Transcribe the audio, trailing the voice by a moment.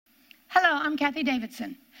Hello, I'm Kathie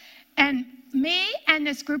Davidson. And me and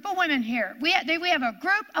this group of women here, we have a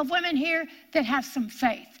group of women here that have some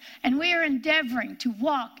faith. And we are endeavoring to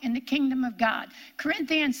walk in the kingdom of God.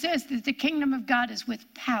 Corinthians says that the kingdom of God is with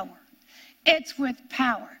power. It's with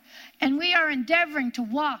power. And we are endeavoring to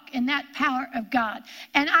walk in that power of God.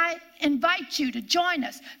 And I invite you to join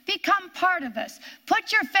us. Become part of us.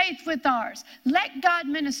 Put your faith with ours. Let God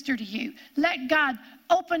minister to you. Let God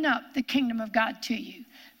open up the kingdom of God to you.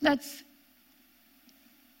 Let's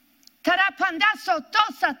Tarapandaso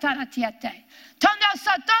tosa taratiete.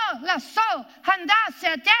 Tondosato lasso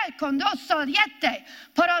handasiate condoso diete.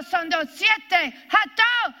 Porosondo siete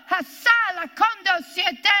hato hasala condo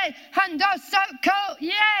siete handoso ko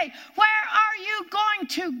yea. Where are you going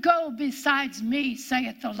to go besides me,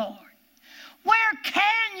 saith the Lord? Where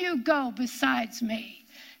can you go besides me,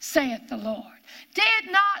 saith the Lord?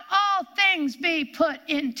 Did not all things be put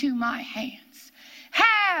into my hands?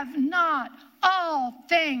 Have not all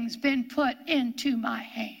things been put into my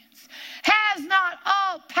hands? Has not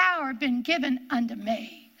all power been given unto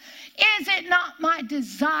me? Is it not my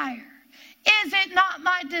desire? Is it not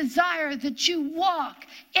my desire that you walk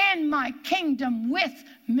in my kingdom with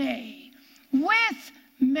me? With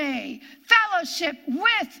me. Fellowship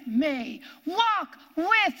with me. Walk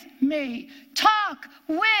with me. Talk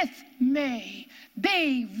with me.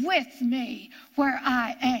 Be with me where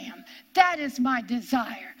I am. That is my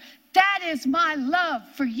desire. That is my love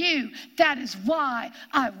for you. That is why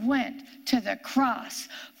I went to the cross.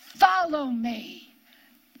 Follow me.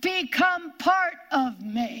 Become part of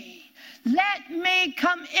me. Let me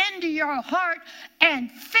come into your heart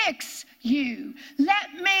and fix you.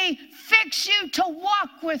 Let me fix you to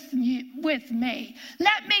walk with me.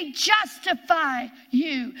 Let me justify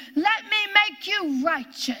you. Let me make you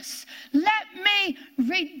righteous. Let me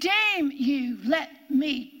redeem you. Let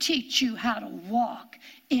me teach you how to walk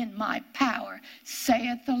in my power,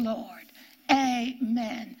 saith the Lord.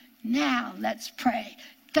 Amen. Now let's pray.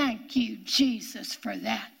 Thank you, Jesus, for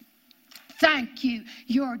that. Thank you.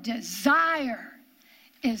 Your desire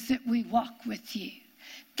is that we walk with you.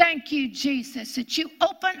 Thank you, Jesus, that you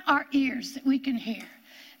open our ears that we can hear,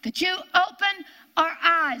 that you open our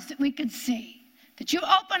eyes that we can see, that you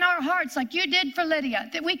open our hearts like you did for Lydia,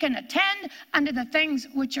 that we can attend unto the things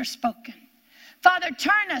which are spoken. Father,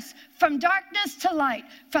 turn us from darkness to light,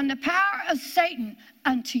 from the power of Satan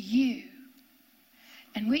unto you.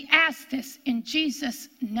 And we ask this in Jesus'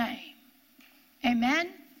 name.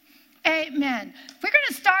 Amen. Amen. We're going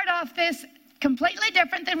to start off this completely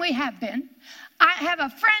different than we have been. I have a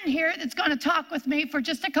friend here that's going to talk with me for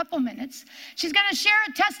just a couple minutes. She's going to share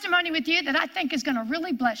a testimony with you that I think is going to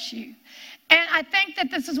really bless you. And I think that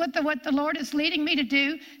this is what the Lord is leading me to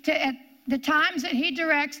do, at the times that he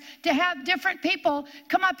directs, to have different people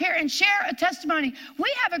come up here and share a testimony.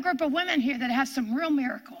 We have a group of women here that have some real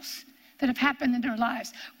miracles that have happened in their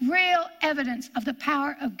lives. Real evidence of the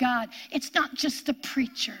power of God. It's not just the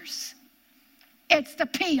preachers. It's the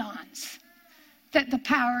peons that the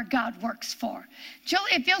power of God works for.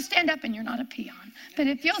 Julie, if you'll stand up, and you're not a peon, but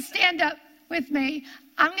if you'll stand up with me,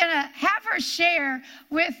 I'm going to have her share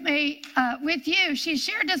with me, with you. She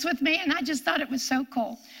shared this with me, and I just thought it was so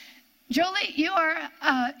cool. Julie, you are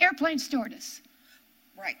an airplane stewardess.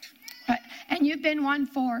 Right. Right. And you've been one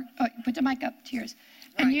for, put the mic up to yours.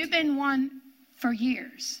 Right. And you've been one for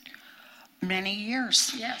years. Many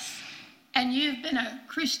years. Yes. And you've been a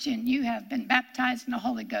Christian. You have been baptized in the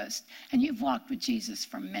Holy Ghost. And you've walked with Jesus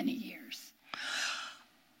for many years.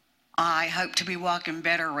 I hope to be walking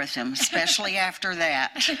better with him, especially after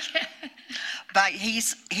that. But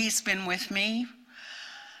he's been with me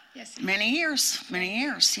many years,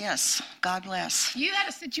 yes. God bless. You had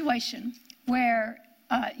a situation where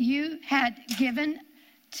you had given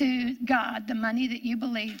to God the money that you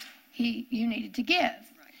believed you needed to give.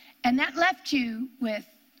 Right. And that left you with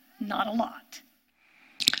not a lot.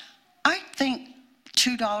 I think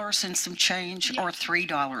 $2 and some change, or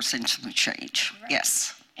 $3 and some change. Right.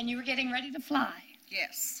 Yes. And you were getting ready to fly.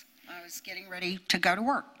 Yes. I was getting ready to go to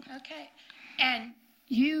work. Okay. And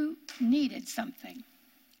you needed something.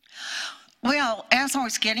 Well, as I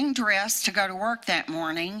was getting dressed to go to work that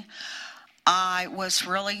morning, I was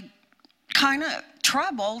really kind of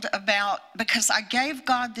troubled because I gave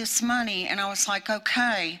God this money, and I was like,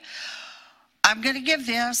 okay, I'm going to give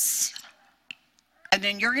this, and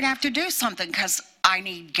then you're going to have to do something, because I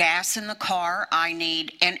need gas in the car.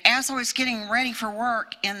 And as I was getting ready for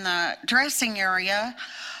work in the dressing area,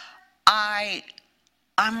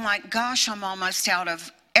 I'm like, gosh, I'm almost out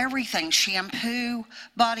of everything: shampoo,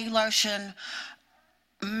 body lotion,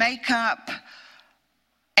 makeup,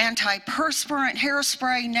 antiperspirant,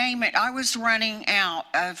 hairspray, name it. I was running out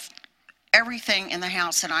of everything in the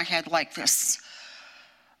house, and I had like this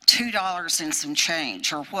 $2 and some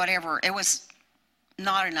change or whatever. It was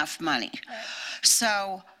not enough money. Right.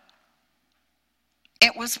 So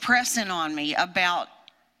it was pressing on me about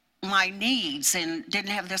my needs and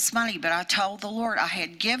didn't have this money, but I told the Lord I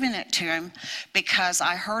had given it to him because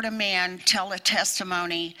I heard a man tell a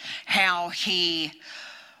testimony how he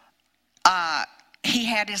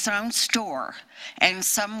had his own store, and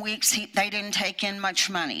some weeks they didn't take in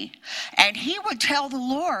much money. And he would tell the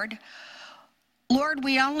Lord, Lord,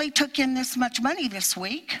 we only took in this much money this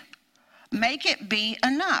week. Make it be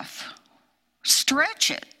enough.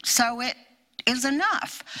 Stretch it so it is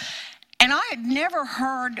enough. And I had never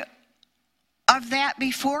heard of that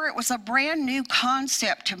before. It was a brand new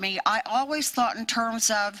concept to me. I always thought in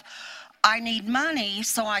terms of, I need money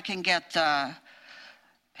so I can get the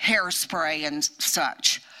hairspray and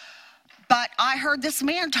such. But I heard this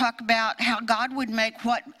man talk about how God would make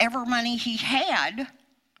whatever money he had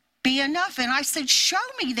be enough. And I said, show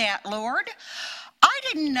me that, Lord. I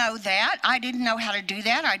didn't know that. I didn't know how to do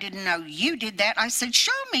that. I didn't know you did that. I said,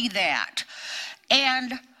 show me that.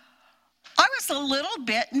 And I was a little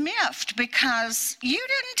bit miffed because you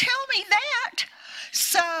didn't tell me that.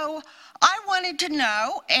 So I wanted to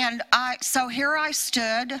know, and so here I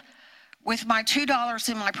stood with my $2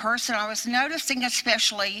 in my purse, and I was noticing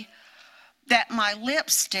especially that my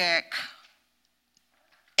lipstick,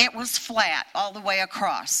 it was flat all the way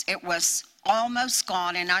across. It was almost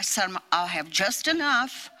gone, and I said, I'll have just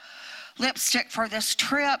enough lipstick for this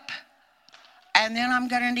trip, and then I'm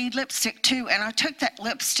going to need lipstick too. And I took that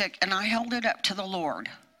lipstick and I held it up to the Lord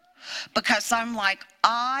because I'm like,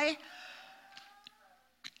 I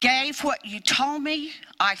gave what you told me.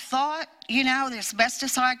 I thought, as best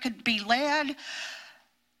as I could be led.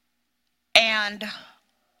 And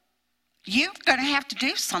you're going to have to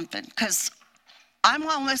do something because I'm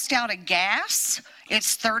almost out of gas.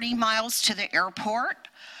 It's 30 miles to the airport.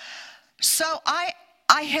 So I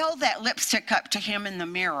held that lipstick up to him in the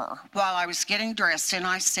mirror while I was getting dressed, and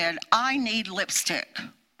I said, I need lipstick,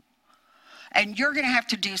 and you're going to have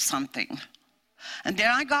to do something. And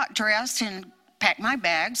then I got dressed and packed my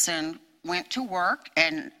bags and went to work,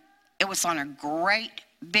 and it was on a great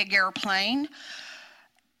big airplane,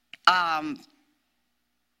 a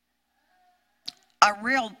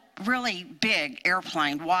really big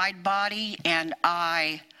airplane, wide body, and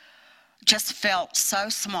I just felt so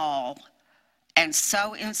small and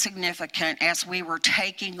so insignificant as we were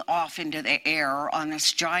taking off into the air on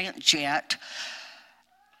this giant jet,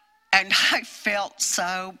 and I felt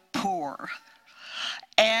so poor.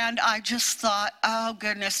 And I just thought, oh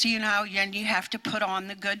goodness, and you have to put on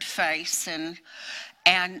the good face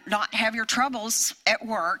and not have your troubles at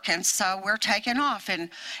work. And so we're taking off. And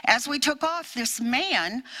as we took off, this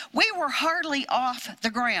man, we were hardly off the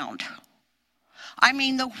ground. I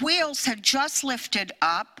mean, the wheels had just lifted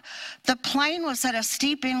up. The plane was at a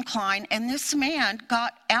steep incline, and this man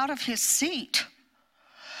got out of his seat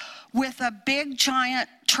with a big giant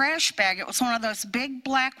trash bag. It was one of those big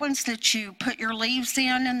black ones that you put your leaves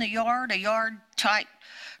in the yard, a yard type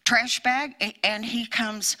trash bag. And he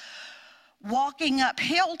comes walking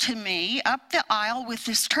uphill to me, up the aisle with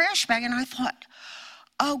this trash bag. And I thought,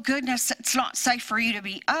 oh goodness, it's not safe for you to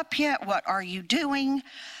be up yet. What are you doing?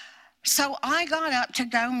 So I got up to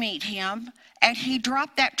go meet him, and he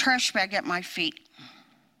dropped that trash bag at my feet.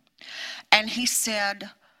 And he said,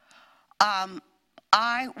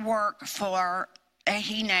 I work for,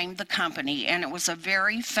 he named the company, and it was a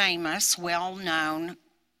very famous, well-known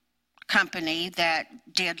company that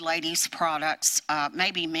did ladies' products,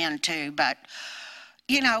 maybe men too, but,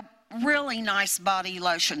 really nice body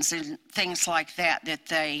lotions and things like that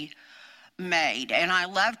they made. And I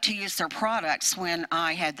loved to use their products when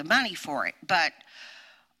I had the money for it. But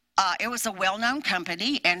it was a well-known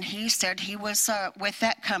company, and he said he was with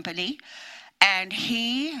that company, and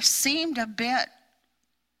he seemed a bit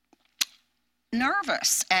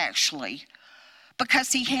nervous, actually,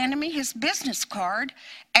 because he handed me his business card,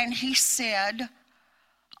 and he said,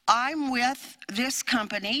 I'm with this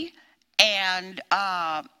company, and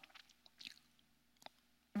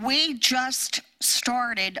we just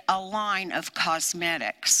started a line of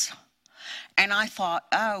cosmetics. And I thought,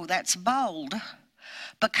 oh, that's bold,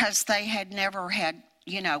 because they had never had,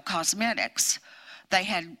 cosmetics. They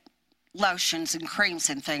had lotions and creams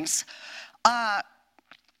and things.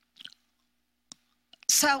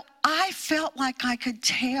 So I felt like I could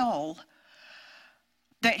tell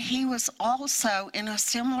that he was also in a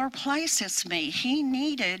similar place as me. He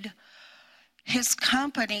needed his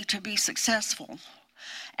company to be successful.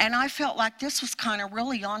 And I felt like this was kind of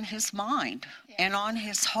really on his mind and on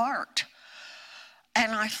his heart.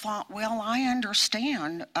 And I thought, well, I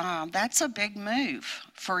understand. That's a big move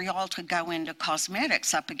for y'all to go into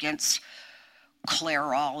cosmetics up against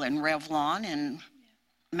Clairol and Revlon and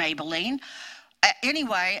Maybelline.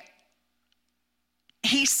 Anyway,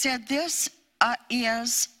 he said, this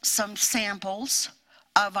is some samples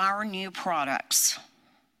of our new products.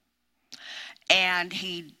 And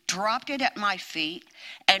he dropped it at my feet,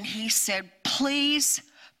 and he said, please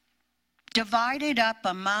divide it up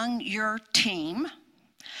among your team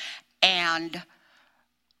and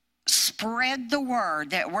spread the word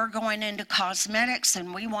that we're going into cosmetics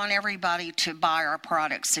and we want everybody to buy our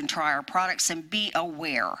products and try our products and be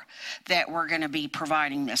aware that we're going to be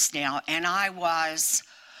providing this now. And I was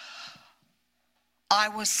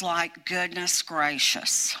like, goodness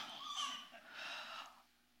gracious.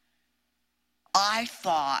 I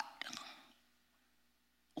thought,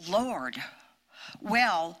 Lord,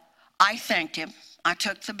 well, I thanked him. I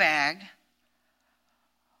took the bag.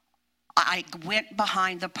 I went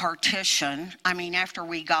behind the partition. After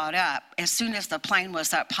we got up, as soon as the plane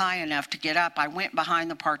was up high enough to get up, I went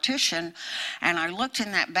behind the partition and I looked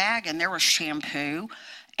in that bag, and there was shampoo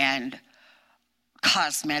and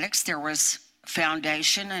cosmetics. There was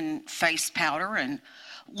foundation and face powder and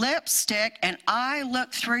lipstick. And I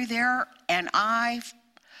looked through there, and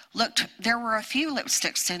there were a few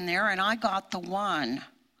lipsticks in there, and I got the one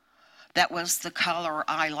that was the color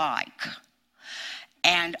I like.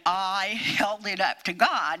 And I held it up to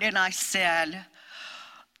God, and I said,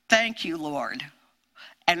 thank you, Lord.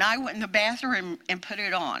 And I went in the bathroom and put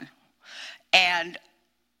it on. And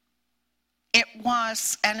it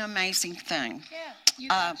was an amazing thing. Yeah, you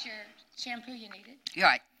got your shampoo you needed. You're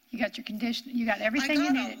right. You got your conditioner. You got everything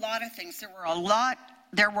you needed. I got a lot of things. There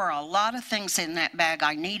were a lot of things in that bag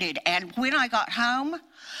I needed. And when I got home,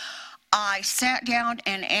 I sat down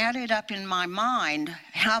and added up in my mind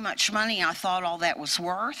how much money I thought all that was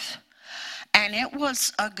worth. And it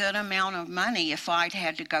was a good amount of money if I'd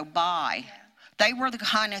had to go buy. Yeah. They were the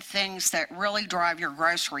kind of things that really drive your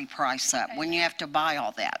grocery price up when you have to buy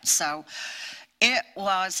all that. So it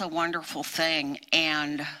was a wonderful thing.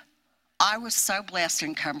 And I was so blessed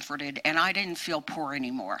and comforted, and I didn't feel poor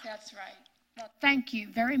anymore. That's right. Well, thank you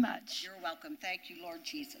very much. You're welcome. Thank you, Lord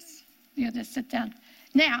Jesus. You'll just sit down.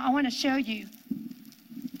 Now, I want to show you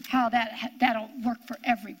how that'll work for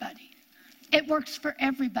everybody. It works for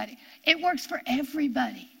everybody. It works for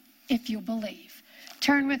everybody if you believe.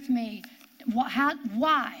 Turn with me.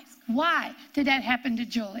 Why did that happen to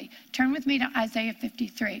Julie? Turn with me to Isaiah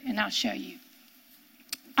 53, and I'll show you.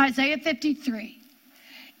 Isaiah 53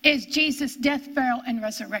 is Jesus' death, burial, and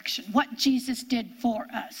resurrection. What Jesus did for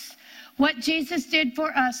us. What Jesus did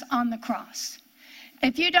for us on the cross.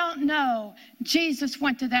 If you don't know, Jesus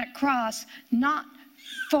went to that cross not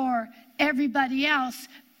for everybody else,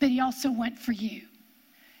 but he also went for you.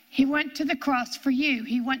 He went to the cross for you.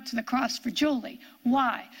 He went to the cross for Julie.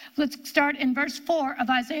 Why? Let's start in verse 4 of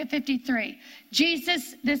Isaiah 53.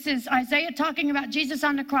 Jesus, this is Isaiah talking about Jesus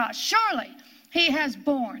on the cross. Surely he has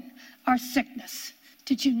borne our sickness.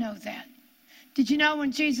 Did you know that? Did you know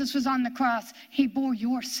when Jesus was on the cross, he bore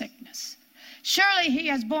your sickness? Surely he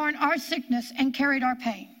has borne our sickness and carried our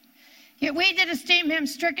pain. Yet we did esteem him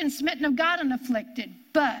stricken, smitten of God, and afflicted.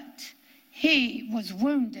 But he was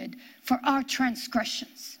wounded for our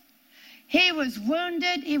transgressions. He was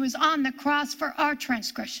wounded. He was on the cross for our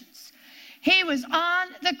transgressions. He was on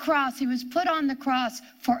the cross. He was put on the cross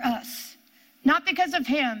for us. Not because of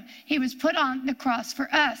him. He was put on the cross for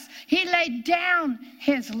us. He laid down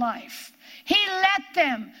his life. He let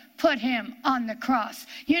them put him on the cross.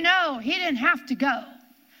 You know, he didn't have to go.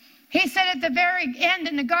 He said at the very end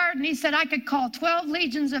in the garden, he said, I could call 12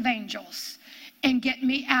 legions of angels and get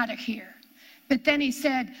me out of here. But then he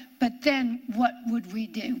said, but then what would we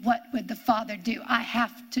do? What would the Father do? I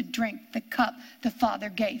have to drink the cup the Father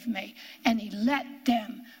gave me. And he let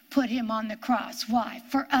them put him on the cross. Why?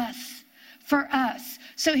 For us. For us,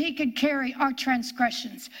 so he could carry our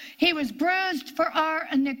transgressions. He was bruised for our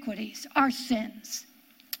iniquities, our sins.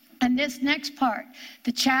 And this next part,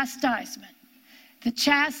 the chastisement, the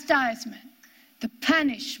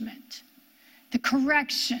punishment, the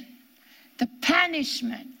correction, the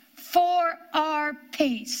punishment for our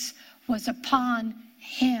peace was upon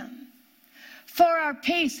him. For our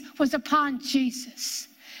peace was upon Jesus.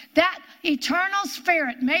 That eternal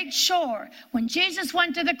spirit made sure when Jesus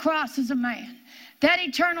went to the cross as a man, that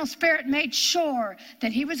eternal spirit made sure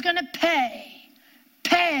that he was going to pay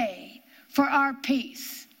for our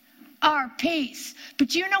peace. Our peace. But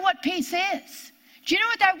do you know what peace is? Do you know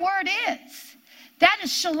what that word is? That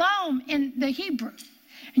is shalom in the Hebrew.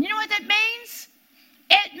 And you know what that means?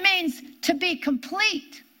 It means to be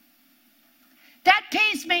complete. That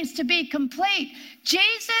peace means to be complete.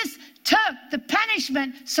 Jesus took the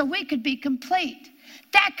punishment so we could be complete.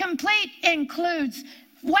 That complete includes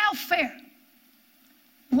welfare.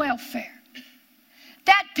 Welfare.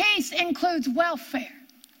 That peace includes welfare.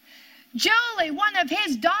 Julie, one of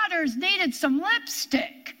his daughters, needed some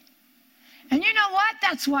lipstick. And you know what?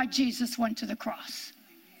 That's why Jesus went to the cross.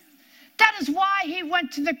 That is why he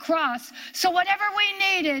went to the cross. So whatever we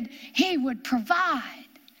needed, he would provide.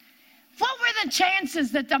 What were the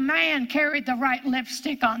chances that the man carried the right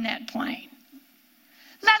lipstick on that plane?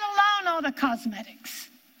 Let alone all the cosmetics.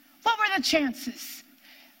 What were the chances?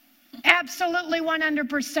 Absolutely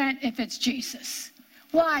 100% if it's Jesus.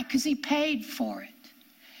 Why? Because he paid for it.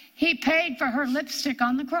 He paid for her lipstick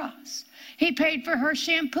on the cross. He paid for her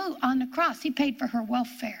shampoo on the cross. He paid for her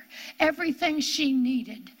welfare. Everything she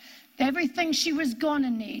needed, everything she was going to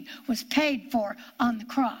need was paid for on the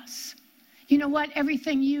cross. You know what?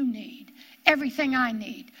 Everything you need, everything I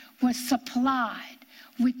need was supplied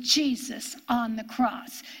with Jesus on the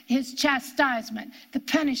cross. His chastisement, the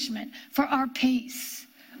punishment for our peace,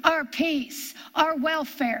 our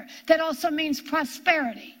welfare. That also means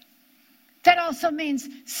prosperity. That also means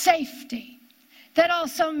safety. That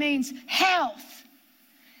also means health.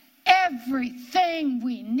 Everything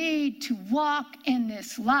we need to walk in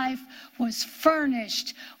this life was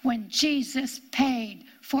furnished when Jesus paid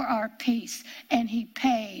for our peace, and he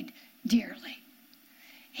paid dearly.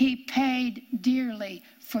 He paid dearly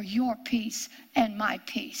for your peace and my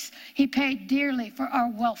peace. He paid dearly for our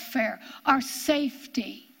welfare, our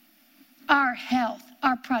safety, our health,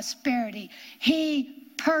 our prosperity.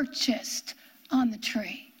 He purchased on the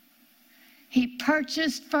tree. He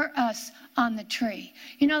purchased for us on the tree.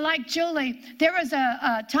 You know, like Julie, there was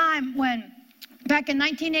a time when, back in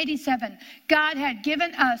 1987, God had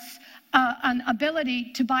given us an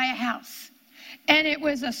ability to buy a house. And it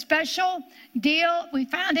was a special deal. We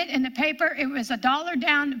found it in the paper. It was $1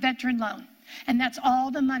 down veteran loan. And that's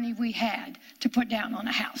all the money we had to put down on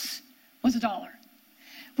a house, was $1.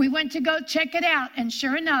 We went to go check it out, and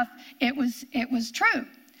sure enough, it was true.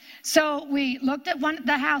 So we looked at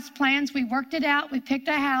the house plans, we worked it out, we picked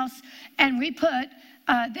a house, and we put,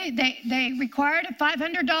 they required a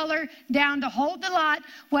 $500 down to hold the lot.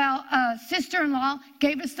 Well, sister-in-law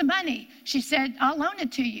gave us the money. She said, I'll loan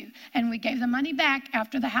it to you. And we gave the money back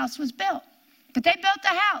after the house was built. But they built the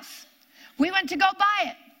house. We went to go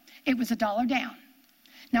buy it. It was $1 down.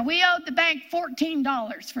 Now, we owed the bank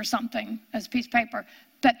 $14 for something as a piece of paper,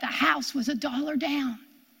 but the house was $1 down.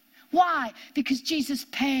 Why? Because Jesus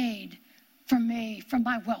paid for me, for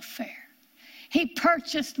my welfare. He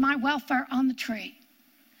purchased my welfare on the tree.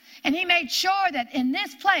 And he made sure that in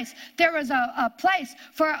this place, there was a place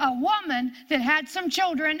for a woman that had some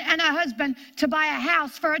children and a husband to buy a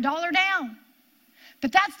house for $1 down.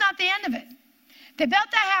 But that's not the end of it. They built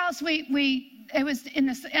the house. It was in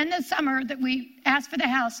the summer that we asked for the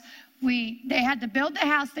house. They had to build the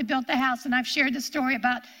house. They built the house. And I've shared the story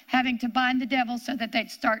about having to bind the devil so that they'd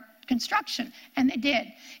start construction, and they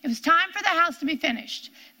did. It was time for the house to be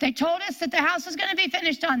finished. They told us that the house was going to be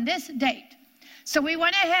finished on this date. So we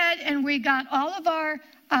went ahead and we got all of our,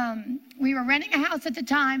 we were renting a house at the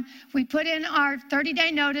time. We put in our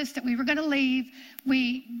 30-day notice that we were going to leave.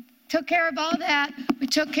 We took care of all that. We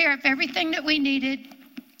took care of everything that we needed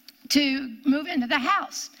to move into the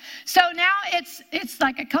house. So now it's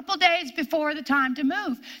like a couple days before the time to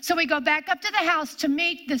move. So we go back up to the house to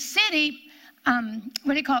meet the city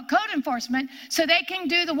code enforcement, so they can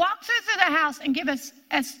do the walkthrough through the house and give us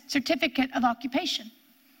a certificate of occupation.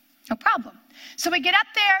 No problem. So we get up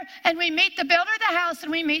there and we meet the builder of the house,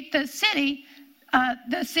 and we meet the city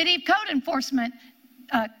code enforcement,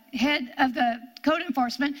 head of the code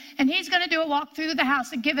enforcement, and he's going to do a walk through the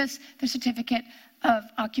house and give us the certificate of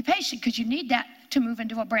occupation, because you need that to move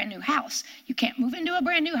into a brand new house. You can't move into a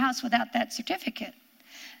brand new house without that certificate.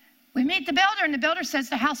 We meet the builder, and the builder says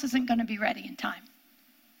the house isn't going to be ready in time.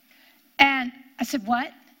 And I said,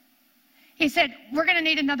 what? He said, we're going to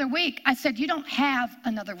need another week. I said, you don't have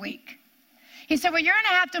another week. He said, well, you're going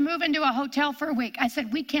to have to move into a hotel for a week. I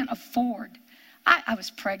said, we can't afford. I was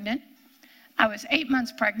pregnant. I was 8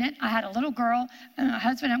 months pregnant. I had a little girl and a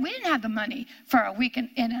husband, and we didn't have the money for a week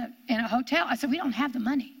in a hotel. I said, we don't have the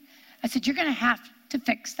money. I said, you're going to have to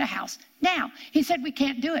fix the house now. He said, we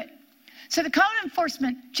can't do it. So the code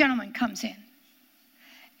enforcement gentleman comes in.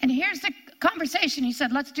 And here's the conversation. He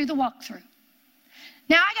said, let's do the walkthrough.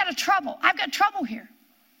 Now, I've got trouble here.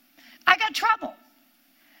 I got trouble.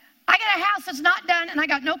 I got a house that's not done, and I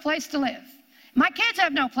got no place to live. My kids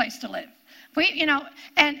have no place to live.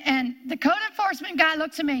 And the code enforcement guy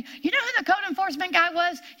looks at me. You know who the code enforcement guy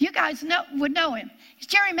was? You guys would know him. He's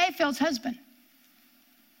Jerry Mayfield's husband.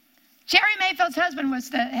 Jerry Mayfield's husband was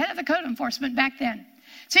the head of the code enforcement back then.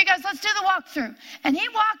 So he goes, let's do the walkthrough. And he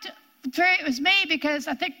walked through, it was me because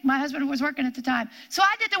I think my husband was working at the time. So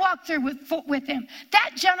I did the walkthrough with him.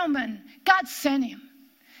 That gentleman, God sent him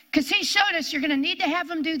because he showed us you're going to need to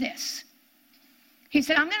have him do this. He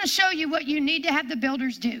said, I'm going to show you what you need to have the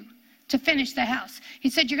builders do to finish the house. He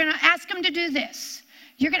said, you're going to ask them to do this.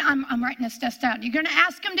 I'm writing this stuff down. You're going to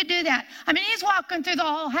ask him to do that. I mean, he's walking through the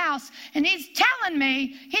whole house and he's telling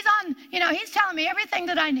me, he's telling me everything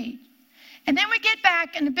that I need. And then we get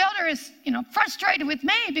back and the builder is, frustrated with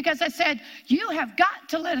me because I said, you have got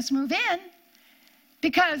to let us move in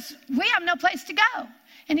because we have no place to go.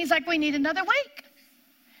 And he's like, we need another week.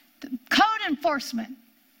 The code enforcement.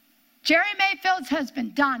 Jerry Mayfield's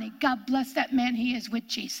husband, Donnie, God bless that man, he is with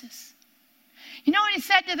Jesus. You know what he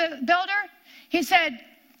said to the builder? He said,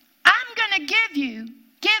 I'm going to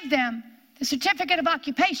give them the certificate of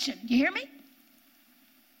occupation. You hear me?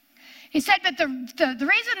 He said that the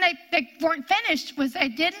reason they weren't finished was they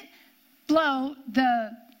didn't blow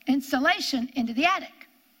the insulation into the attic.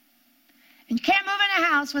 And you can't move in a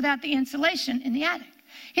house without the insulation in the attic.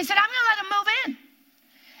 He said, I'm going to let them move in.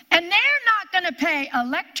 And they're not going to pay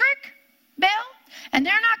electric bill, and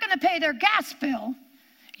they're not going to pay their gas bill.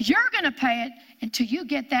 You're going to pay it until you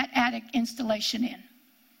get that attic installation in.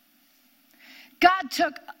 God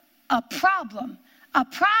took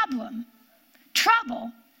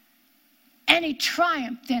trouble, and he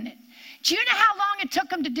triumphed in it. Do you know how long it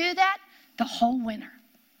took him to do that? The whole winter.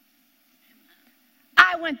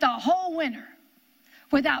 I went the whole winter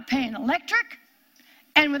without paying electric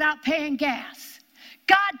and without paying gas.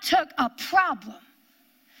 God took a problem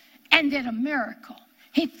and did a miracle.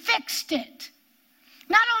 He fixed it.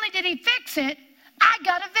 Not only did he fix it, I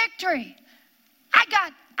got a victory. I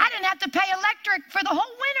didn't have to pay electric for the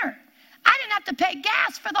whole winter. I didn't have to pay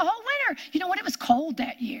gas for the whole winter. You know what? It was cold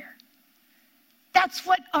that year. That's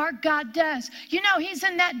what our God does. You know, he's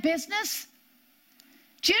in that business.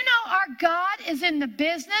 Do you know our God is in the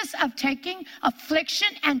business of taking affliction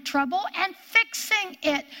and trouble and fixing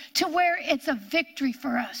it to where it's a victory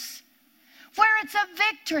for us? Where it's a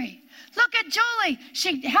victory. Look at Julie.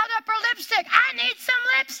 She held up her lipstick. I need some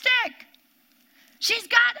lipstick. She's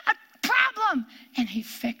got a problem. And he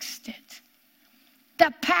fixed it.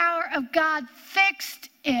 The power of God fixed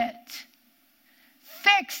it.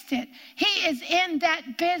 Fixed it. He is in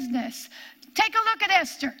that business. Take a look at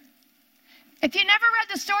Esther. If you never read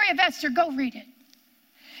the story of Esther, go read it.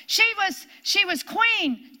 She was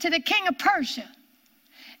queen to the king of Persia.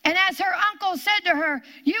 And as her uncle said to her,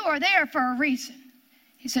 you are there for a reason.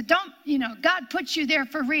 He said, God put you there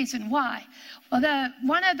for a reason. Why? Well,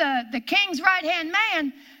 one of the king's right-hand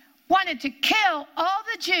man wanted to kill all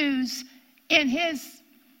the Jews in his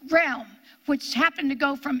realm, which happened to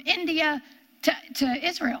go from India to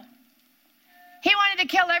Israel. He wanted to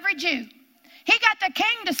kill every Jew. He got the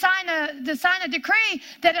king to sign a decree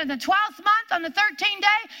that in the 12th month, on the 13th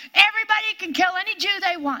day, everybody can kill any Jew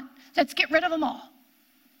they want. Let's get rid of them all.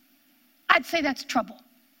 I'd say that's trouble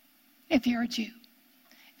if you're a Jew,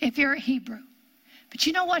 if you're a Hebrew. But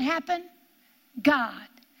you know what happened? God,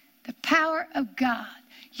 the power of God,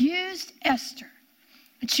 used Esther.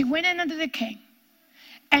 And she went in under the king.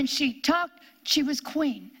 And she was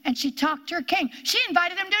queen. And she talked to her king. She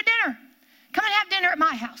invited him to dinner. Come and have dinner at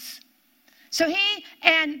my house. So he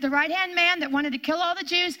and the right-hand man that wanted to kill all the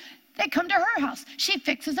Jews, they come to her house. She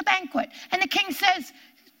fixes a banquet. And the king says,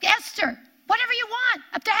 Esther, whatever you want,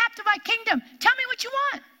 up to half of my kingdom. Tell me what you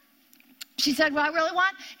want. She said, what I really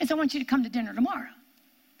want is I want you to come to dinner tomorrow.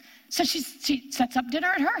 So she sets up dinner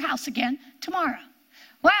at her house again tomorrow.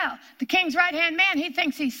 Well, the king's right-hand man, he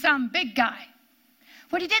thinks he's some big guy.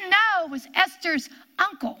 What he didn't know was Esther's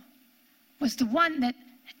uncle was the one that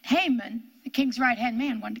Haman, the king's right-hand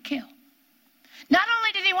man, wanted to kill. Not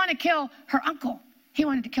only did he want to kill her uncle, he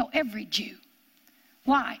wanted to kill every Jew.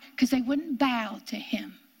 Why? Because they wouldn't bow to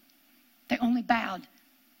him. They only bowed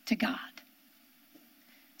to God.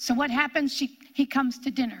 So what happens? He comes to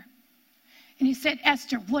dinner. And he said,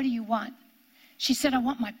 Esther, what do you want? She said, I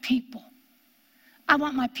want my people. I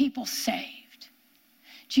want my people saved.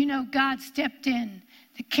 Do you know God stepped in?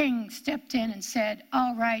 The king stepped in and said,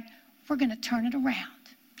 all right, we're going to turn it around.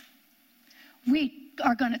 We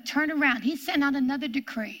are going to turn around. He sent out another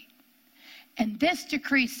decree. And this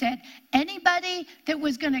decree said, anybody that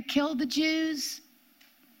was going to kill the Jews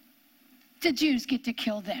get to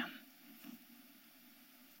kill them.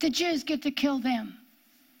 The Jews get to kill them.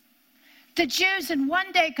 The Jews in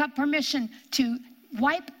one day got permission to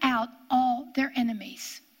wipe out all their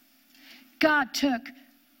enemies. God took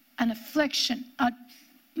an affliction,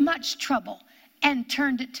 much trouble, and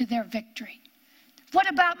turned it to their victory. What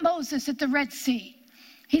about Moses at the Red Sea?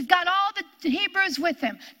 He's got all the Hebrews with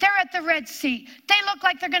him. They're at the Red Sea. They look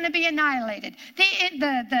like they're going to be annihilated.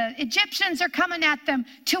 The Egyptians are coming at them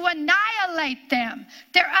to annihilate them.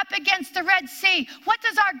 They're up against the Red Sea. What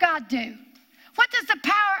does our God do? What does the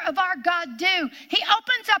power of our God do? He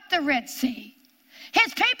opens up the Red Sea.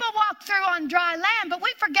 His people walk through on dry land, but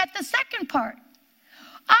we forget the second part.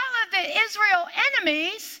 All of the Israel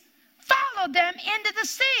enemies followed them into the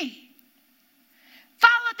sea.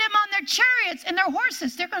 Followed them on their chariots and their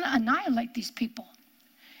horses. They're going to annihilate these people.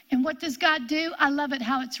 And what does God do? I love it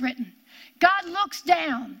how it's written. God looks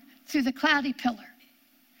down through the cloudy pillar.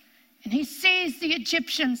 And he sees the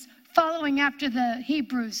Egyptians following after the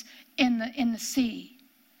Hebrews in the sea.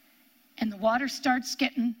 And the water starts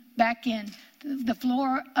getting back in. The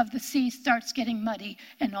floor of the sea starts getting muddy.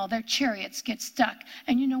 And all their chariots get stuck.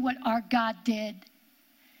 And you know what our God did?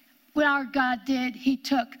 What our God did, he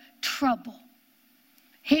took trouble.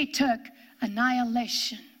 He took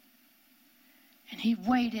annihilation, and he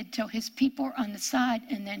waited till his people were on the side,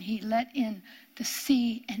 and then he let in the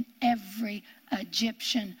sea, and every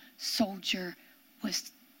Egyptian soldier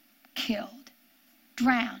was killed,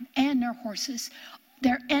 drowned, and their horses.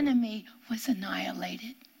 Their enemy was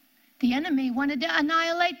annihilated. The enemy wanted to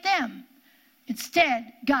annihilate them.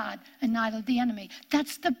 Instead, God annihilated the enemy.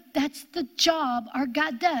 That's the job our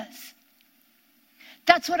God does.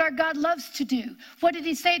 That's what our God loves to do. What did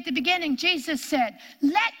he say at the beginning? Jesus said,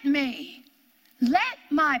 let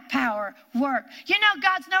my power work. You know,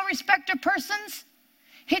 God's no respecter of persons.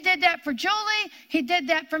 He did that for Julie. He did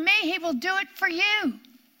that for me. He will do it for you.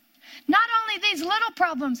 Not only these little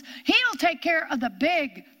problems, he'll take care of the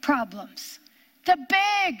big problems. The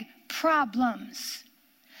big problems.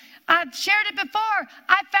 I've shared it before.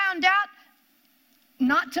 I found out,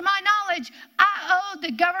 not to my knowledge, I owed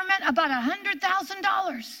the government about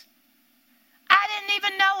 $100,000. I didn't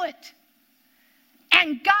even know it.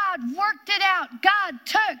 And God worked it out. God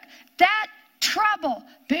took that trouble,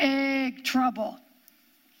 big trouble,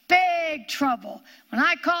 big trouble. When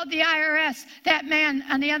I called the IRS, that man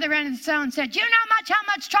on the other end of the phone said, you know how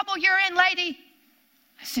much trouble you're in, lady?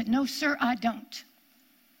 I said, no, sir, I don't.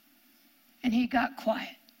 And he got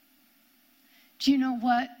quiet. Do you know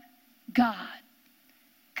what? God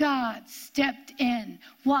stepped in.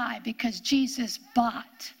 Why? Because Jesus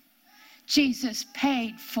bought. Jesus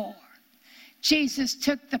paid for. Jesus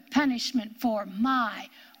took the punishment for my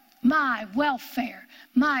welfare,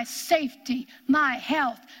 my safety, my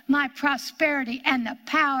health, my prosperity, and the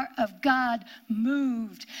power of God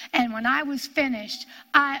moved. And when I was finished,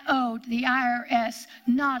 I owed the IRS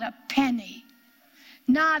not a penny.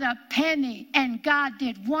 Not a penny. And God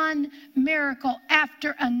did one miracle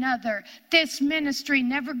after another. This ministry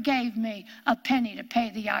never gave me a penny to pay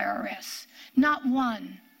the IRS. Not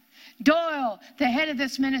one. Doyle, the head of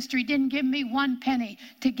this ministry, didn't give me 1 penny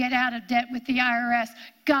to get out of debt with the IRS.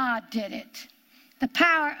 God did it. The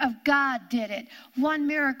power of God did it. One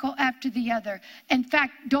miracle after the other. In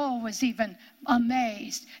fact, Doyle was even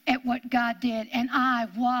amazed at what God did. And I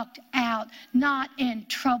walked out not in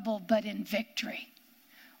trouble, but in victory.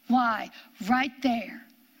 Why? Right there,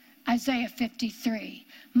 Isaiah 53,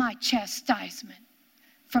 my chastisement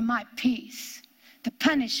for my peace, the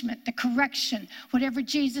punishment, the correction, whatever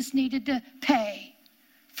Jesus needed to pay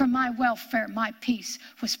for my welfare, my peace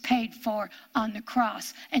was paid for on the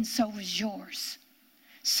cross, and so was yours.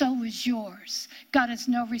 So is yours. God is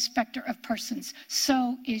no respecter of persons.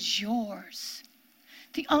 So is yours.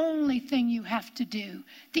 The only thing you have to do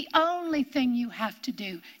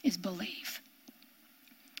is believe.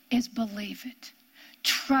 Is believe it.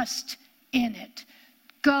 Trust in it.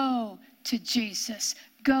 Go to Jesus.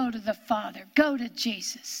 Go to the Father. Go to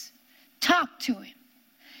Jesus. Talk to him.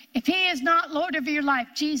 If he is not Lord of your life,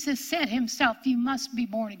 Jesus said himself, you must be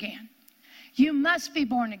born again. You must be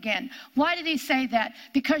born again. Why did he say that?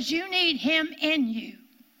 Because you need him in you.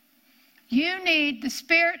 You need the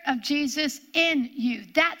Spirit of Jesus in you.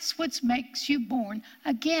 That's what makes you born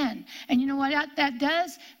again. And you know what that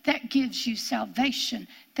does? That gives you salvation.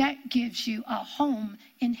 That gives you a home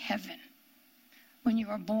in heaven. When you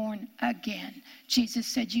are born again, Jesus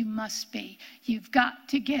said you must be. You've got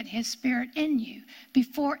to get his Spirit in you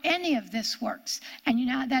before any of this works. And you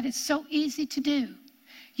know that is so easy to do.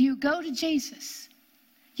 You go to Jesus.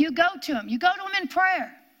 You go to him. You go to him in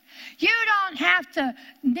prayer. You don't have to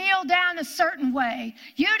kneel down a certain way.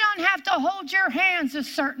 You don't have to hold your hands a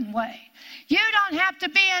certain way. You don't have to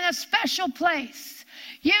be in a special place.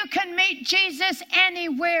 You can meet Jesus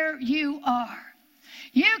anywhere you are.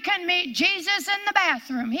 You can meet Jesus in the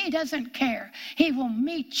bathroom. He doesn't care. He will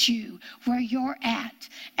meet you where you're at,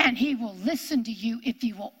 and he will listen to you if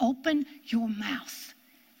you will open your mouth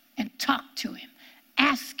and talk to him.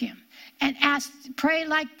 Ask him and pray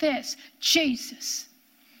like this: Jesus,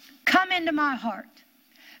 come into my heart.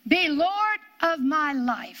 Be Lord of my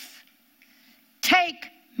life. Take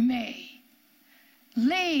me.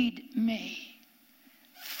 Lead me.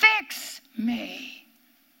 Fix me.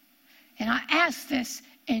 And I ask this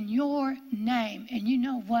in your name. And you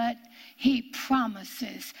know what? He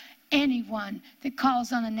promises anyone that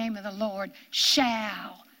calls on the name of the Lord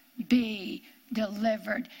shall be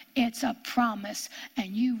delivered. It's a promise.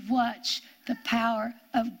 And you watch the power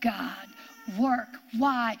of God work.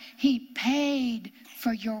 Why? He paid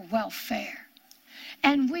for your welfare.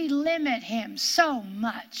 And we limit him so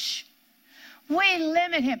much. We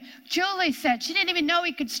limit him. Julie said she didn't even know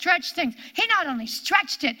he could stretch things. He not only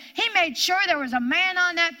stretched it, he made sure there was a man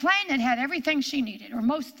on that plane that had everything she needed, or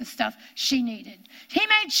most of the stuff she needed. He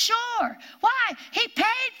made sure. Why? He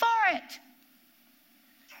paid for it.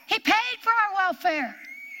 He paid for our welfare.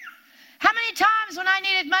 How many times when I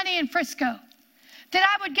needed money in Frisco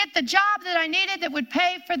that I would get the job that I needed that would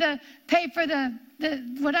pay for the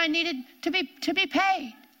what I needed to be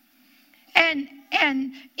paid. And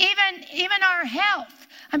even our health.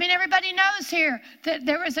 I mean, everybody knows here that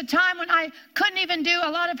there was a time when I couldn't even do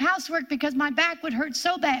a lot of housework because my back would hurt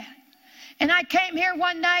so bad. And I came here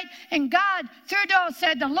one night, and God, through Dole,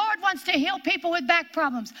 said, the Lord wants to heal people with back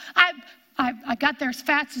problems. I got there as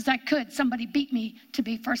fast as I could. Somebody beat me to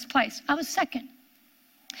be first place. I was second.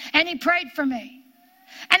 And he prayed for me.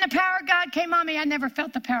 And the power of God came on me. I never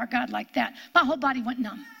felt the power of God like that. My whole body went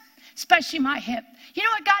numb, especially my hip. You know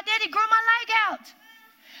what God did? He grew my leg out.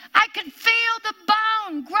 I could feel the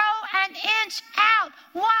bone grow an inch out.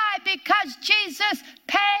 Why? Because Jesus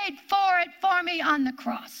paid for it for me on the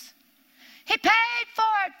cross. He paid for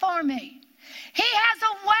it for me. He has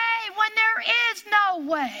a way when there is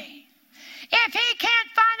no way. If he can't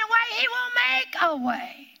find a way, he will make a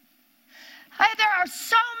way. There are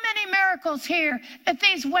so many miracles here that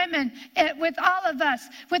these women, with all of us,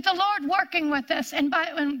 with the Lord working with us, and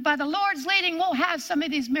by the Lord's leading, we'll have some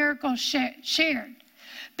of these miracles shared.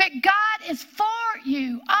 But God is for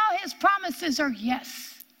you. All his promises are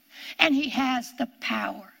yes. And he has the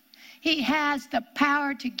power. He has the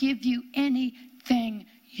power to give you anything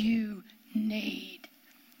you need.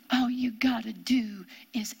 All you got to do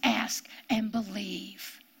is ask and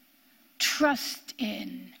believe. Trust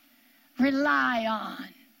in. Rely on.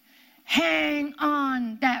 Hang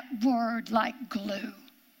on that word like glue.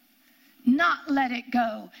 Not let it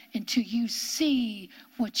go until you see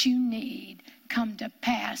what you need come to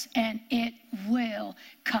pass. And it will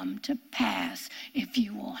come to pass if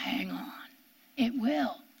you will hang on. It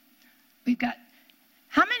will. We've got,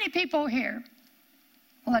 how many people here,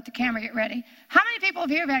 we'll let the camera get ready. How many people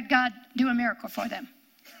here have had God do a miracle for them?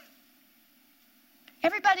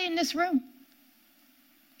 Everybody in this room.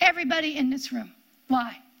 Everybody in this room.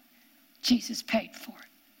 Why? Jesus paid for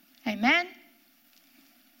it. Amen?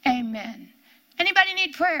 Amen. Anybody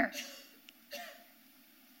need prayer?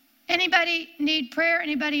 Anybody need prayer?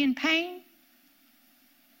 Anybody in pain?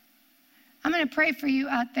 I'm going to pray for you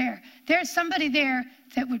out there. There's somebody there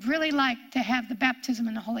that would really like to have the baptism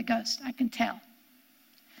in the Holy Ghost. I can tell.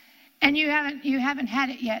 And you haven't had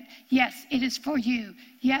it yet. Yes, it is for you.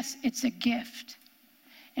 Yes, it's a gift.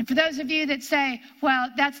 And for those of you that say, well,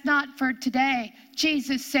 that's not for today,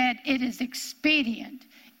 Jesus said it is expedient.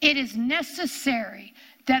 It is necessary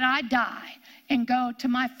that I die and go to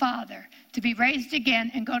my Father, to be raised again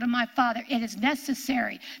and go to my Father. It is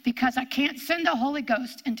necessary because I can't send the Holy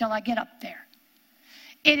Ghost until I get up there.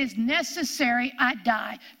 It is necessary I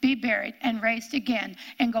die, be buried, and raised again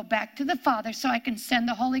and go back to the Father so I can send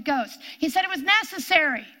the Holy Ghost. He said it was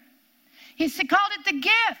necessary. He called it the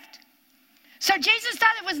gift. So Jesus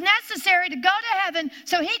thought it was necessary to go to heaven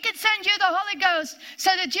so he could send you the Holy Ghost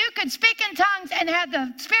so that you could speak in tongues and have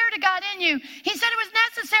the Spirit of God in you. He said it was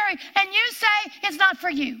necessary, and you say it's not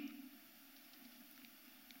for you.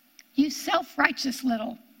 You self-righteous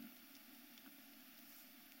little.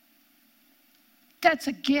 That's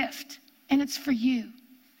a gift, and it's for you.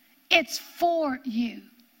 It's for you.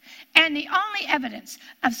 And the only evidence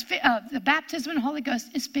of the baptism in the Holy Ghost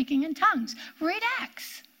is speaking in tongues. Read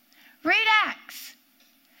Acts. Read Acts.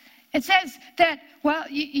 It says that,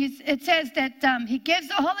 he gives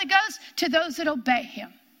the Holy Ghost to those that obey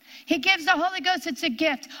him. He gives the Holy Ghost, it's a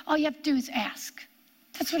gift. All you have to do is ask.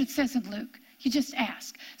 That's what it says in Luke. You just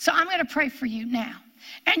ask. So I'm going to pray for you now.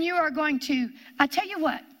 And you are going to, I tell you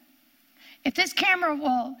what, if this camera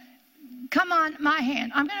will come on my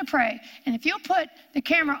hand. I'm going to pray. And if you'll put the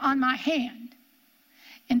camera on my hand,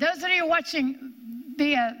 and those of you watching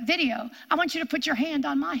via video, I want you to put your hand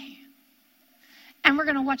on my hand. And we're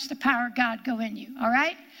going to watch the power of God go in you, all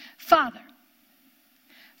right? Father,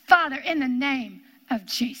 in the name of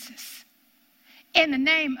Jesus, in the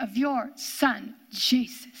name of your Son,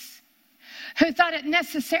 Jesus, who thought it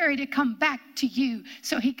necessary to come back to you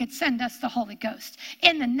so he could send us the Holy Ghost.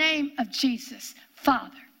 In the name of Jesus,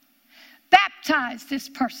 Father, baptize this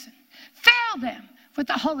person. Fill them with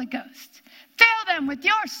the Holy Ghost. Fill them with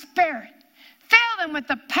your Spirit. Fill them with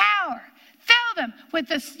the power. Fill them with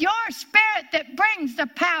your Spirit that brings the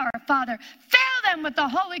power, Father. Fill them with the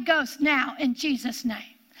Holy Ghost now in Jesus'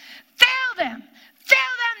 name. Fill them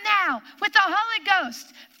now with the Holy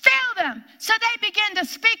Ghost. Fill them so they begin to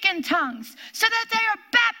speak in tongues, so that they are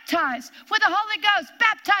baptized with the Holy Ghost.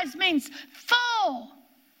 Baptized means full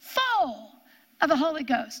of the Holy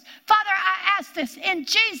Ghost. Father, I ask this in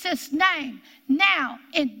Jesus' name now.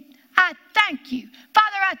 I thank you.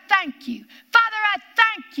 Father, I thank you. Father, I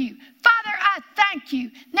thank you. Father, I thank you.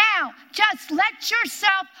 Now, just let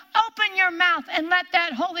yourself open your mouth and let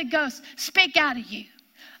that Holy Ghost speak out of you.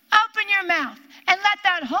 Open your mouth and let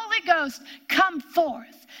that Holy Ghost come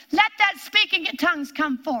forth. Let that speaking in tongues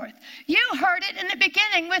come forth. You heard it in the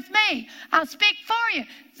beginning with me. I'll speak for you.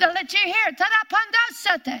 So let you hear.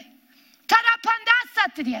 Tarapandasate.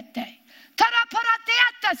 Tarapandasate.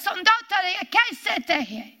 Taraparatiata sondotare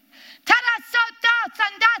ekesete. Tarasota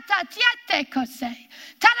sandata tiete kose.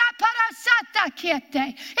 Taraparasata kiete.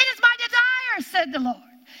 It is my desire, said the Lord.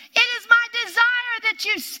 It is my desire that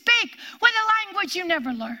you speak with a language you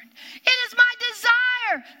never learned. It is my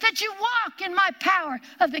desire that you walk in my power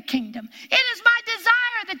of the kingdom. It is my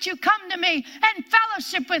desire that you come to me and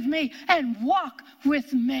fellowship with me and walk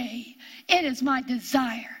with me. It is my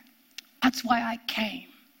desire. That's why I came.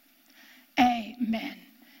 Amen.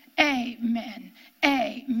 Amen.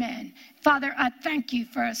 Amen. Father, I thank you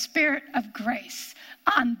for a spirit of grace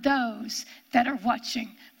on those that are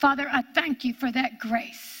watching. Father, I thank you for that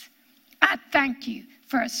grace. I thank you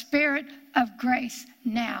for a spirit of grace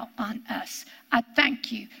now on us. I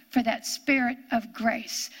thank you for that spirit of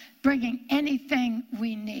grace, bringing anything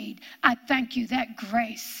we need. I thank you that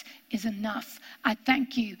grace is enough. I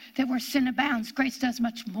thank you that where sin abounds, grace does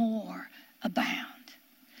much more abound.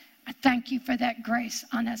 I thank you for that grace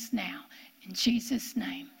on us now. In Jesus'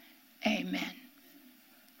 name, amen.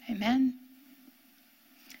 Amen.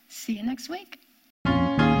 See you next week.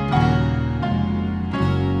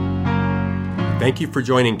 Thank you for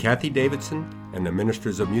joining Kathie Davidson and the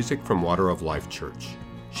Ministers of Music from Water of Life Church.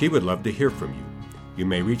 She would love to hear from you. You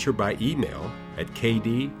may reach her by email at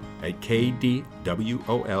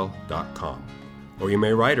kd@kdwol.com. Or you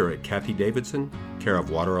may write her at Kathie Davidson, care of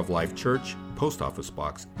Water of Life Church, Post Office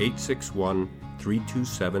Box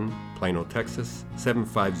 861327, Plano, Texas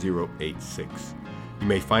 75086. You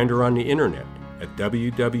may find her on the internet at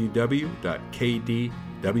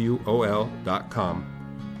www.kdwol.com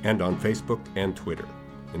and on Facebook and Twitter.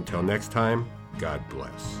 Until next time, God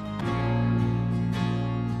bless.